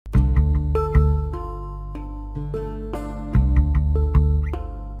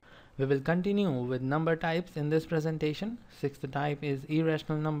We will continue with number types in this presentation. Sixth type is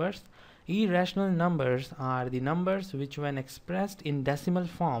irrational numbers. Irrational numbers are the numbers which, when expressed in decimal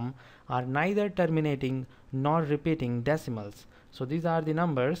form, are neither terminating nor repeating decimals. So these are the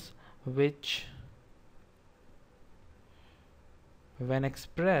numbers which, when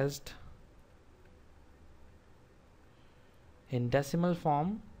expressed in decimal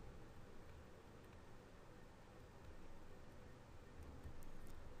form,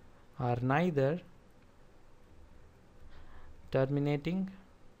 are neither terminating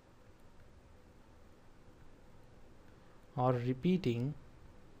or repeating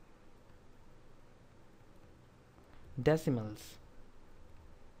decimals.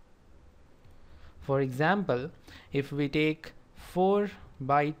 For example, if we take 4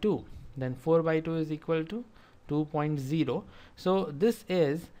 by 2, then 4 by 2 is equal to 2.0. So this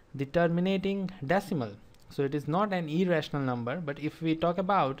is the terminating decimal. So it is not an irrational number. But if we talk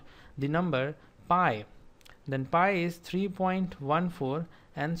about the number pi, then pi is 3.14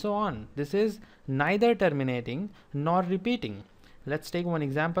 and so on. This is neither terminating nor repeating. Let's take one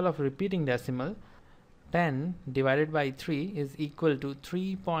example of repeating decimal. 10 divided by 3 is equal to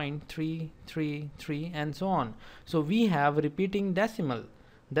 3.333 and so on. So we have repeating decimal.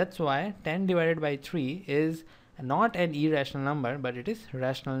 That's why 10 divided by 3 is not an irrational number, but it is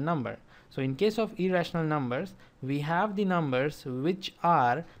rational number. So in case of irrational numbers, we have the numbers which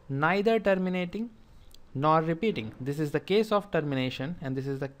are neither terminating nor repeating. This is the case of termination and this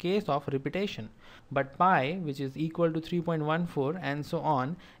is the case of repetition. But pi, which is equal to 3.14 and so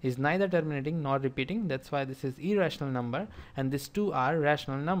on, is neither terminating nor repeating. That's why this is irrational number, and these two are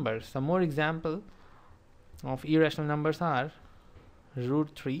rational numbers. Some more example of irrational numbers are root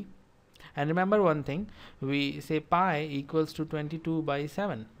 3. And remember one thing, we say pi equals to 22 by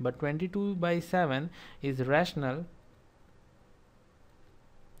 7, but 22 by 7 is rational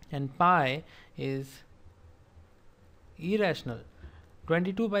and pi is irrational.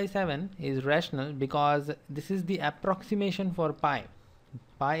 22 by 7 is rational because this is the approximation for pi.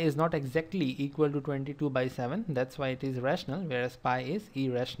 Pi is not exactly equal to 22 by 7, that's why it is rational, whereas pi is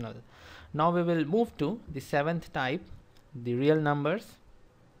irrational. Now we will move to the seventh type, the real numbers.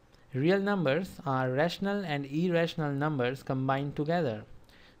 Real numbers are rational and irrational numbers combined together.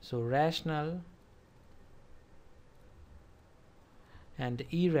 So rational and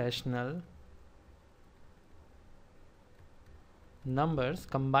irrational numbers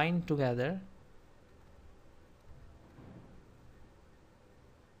combined together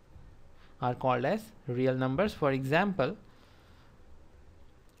are called as real numbers. For example,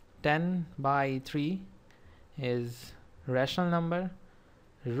 10 by 3 is rational number,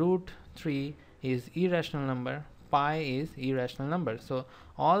 root 3 is irrational number, pi is irrational number. So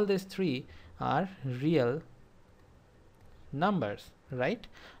all these three are real numbers, right?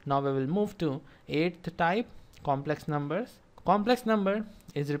 Now we will move to eighth type, complex numbers. Complex number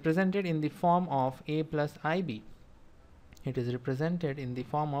is represented in the form of a plus ib. It is represented in the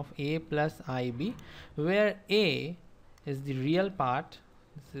form of a plus ib, where a is the real part,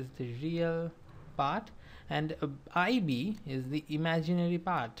 this is the real part, and ib is the imaginary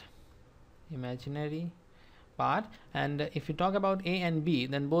part. And if you talk about a and b,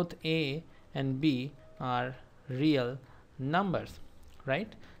 then both a and b are real numbers,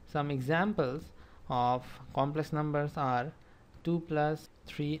 right? Some examples of complex numbers are 2 plus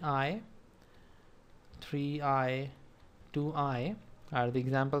 3i, 3i, 2i are the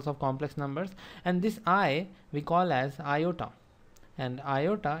examples of complex numbers, and this I we call as iota, and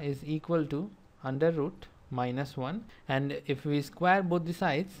iota is equal to under root minus 1, and if we square both the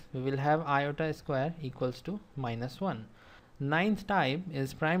sides, we will have iota square equals to minus 1. Ninth type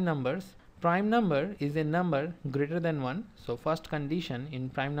is prime numbers. Prime number is a number greater than 1. So first condition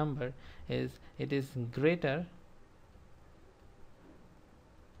in prime number is it is greater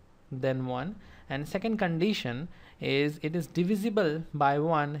than 1, and second condition is it is divisible by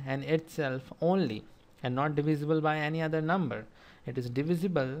 1 and itself only, and not divisible by any other number. It is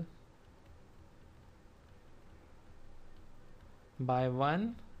divisible by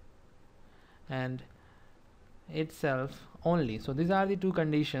 1 and itself only. So these are the two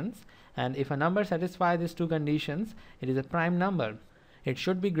conditions, and if a number satisfies these two conditions, it is a prime number. It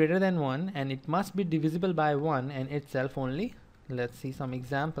should be greater than 1 and it must be divisible by 1 and itself only. Let's see some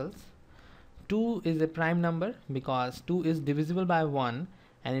examples. 2 is a prime number because 2 is divisible by 1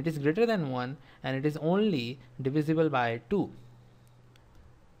 and it is greater than 1 and it is only divisible by 2.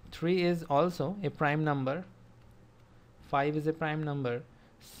 3 is also a prime number. 5 is a prime number.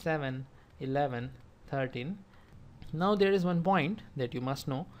 7, 11, 13. Now there is one point that you must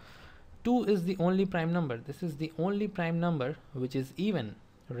know. 2 is the only prime number. This is the only prime number which is even,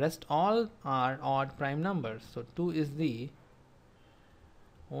 rest all are odd prime numbers. So 2 is the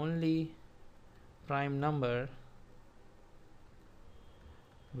only prime number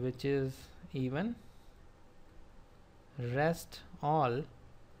which is even. Rest all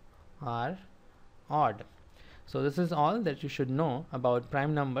are odd. So this is all that you should know about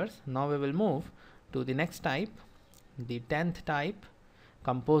prime numbers. Now we will move to the next type, the 10th type,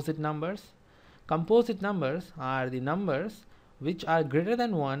 composite numbers. Composite numbers are the numbers which are greater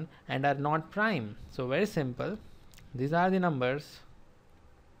than 1 and are not prime. So very simple, these are the numbers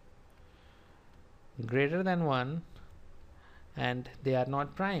greater than 1 and they are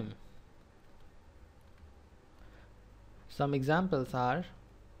not prime. Some examples are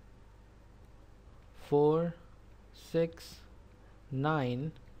 4, 6,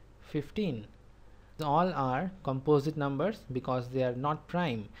 9, 15. All are composite numbers because they are not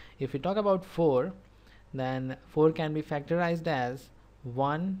prime. If we talk about 4, then 4 can be factorized as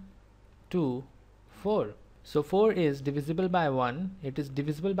 1, 2, 4. So 4 is divisible by 1, it is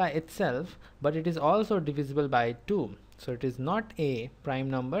divisible by itself, but it is also divisible by 2. So it is not a prime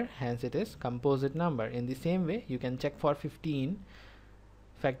number, hence it is composite number. In the same way, you can check for 15.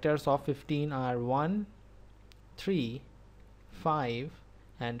 Factors of 15 are 1, 3, 5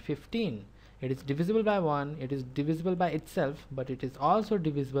 and 15. It is divisible by 1, it is divisible by itself, but it is also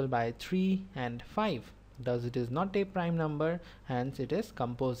divisible by 3 and 5. Thus it is not a prime number, hence it is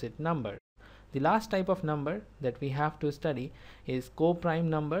composite number. The last type of number that we have to study is co-prime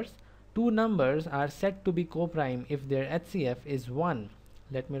numbers. Two numbers are said to be co-prime if their HCF is 1.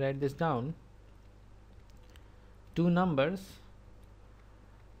 Let me write this down. Two numbers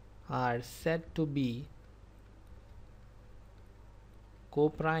are said to be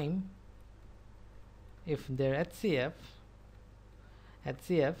co-prime if their HCF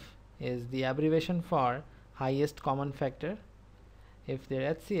is the abbreviation for highest common factor, if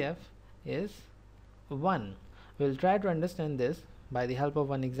their HCF is 1. We'll try to understand this by the help of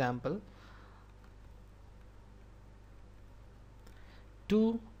one example.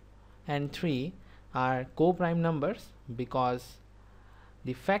 2 and 3 are co-prime numbers because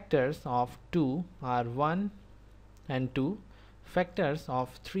the factors of 2 are 1 and 2, factors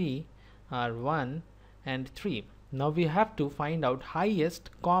of 3 are 1 and 3. Now we have to find out highest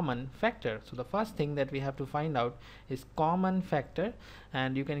common factor. So the first thing that we have to find out is common factor,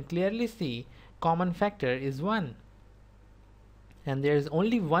 and you can clearly see common factor is 1. And there is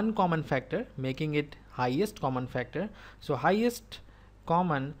only one common factor, making it highest common factor. So highest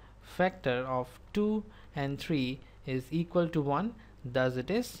common factor of 2 and 3 is equal to 1, thus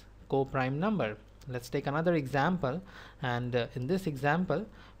it is co-prime number. Let's take another example, and in this example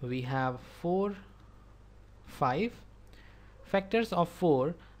we have 4, 5. Factors of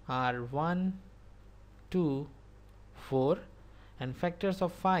 4 are 1, 2, 4, and factors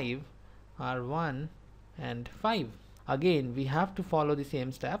of 5 are 1 and 5. Again, we have to follow the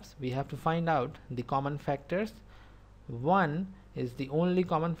same steps. We have to find out the common factors. 1 is the only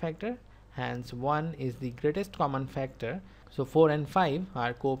common factor, hence 1 is the greatest common factor. So 4 and 5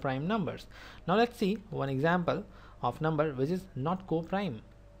 are co-prime numbers. Now let's see one example of number which is not co-prime.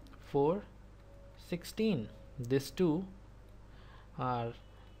 4, 16. These two are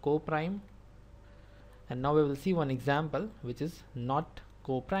co-prime, and now we will see one example which is not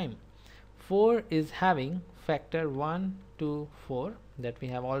co-prime. 4 is having factor 1, 2, 4 that we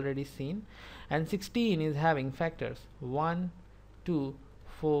have already seen, and 16 is having factors 1, 2,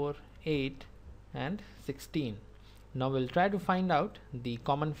 4, 8 and 16. Now we'll try to find out the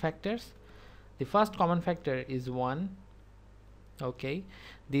common factors. The first common factor is 1. Okay,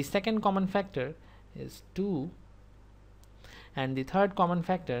 the second common factor is 2, and the third common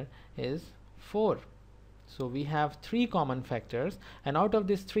factor is 4. So we have 3 common factors, and out of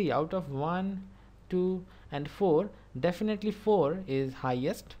these 3, out of 1, 2 and 4, definitely 4 is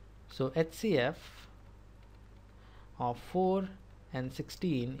highest. So HCF of 4 and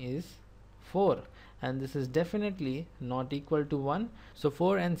 16 is 4, and this is definitely not equal to 1. So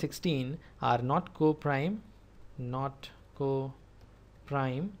 4 and 16 are not co-prime,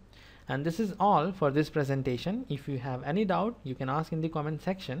 and this is all for this presentation. If you have any doubt, you can ask in the comment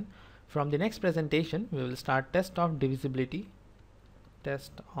section. From the next presentation, we will start test of divisibility. It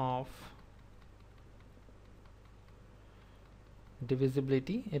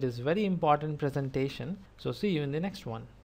is very important presentation. So see you in the next one.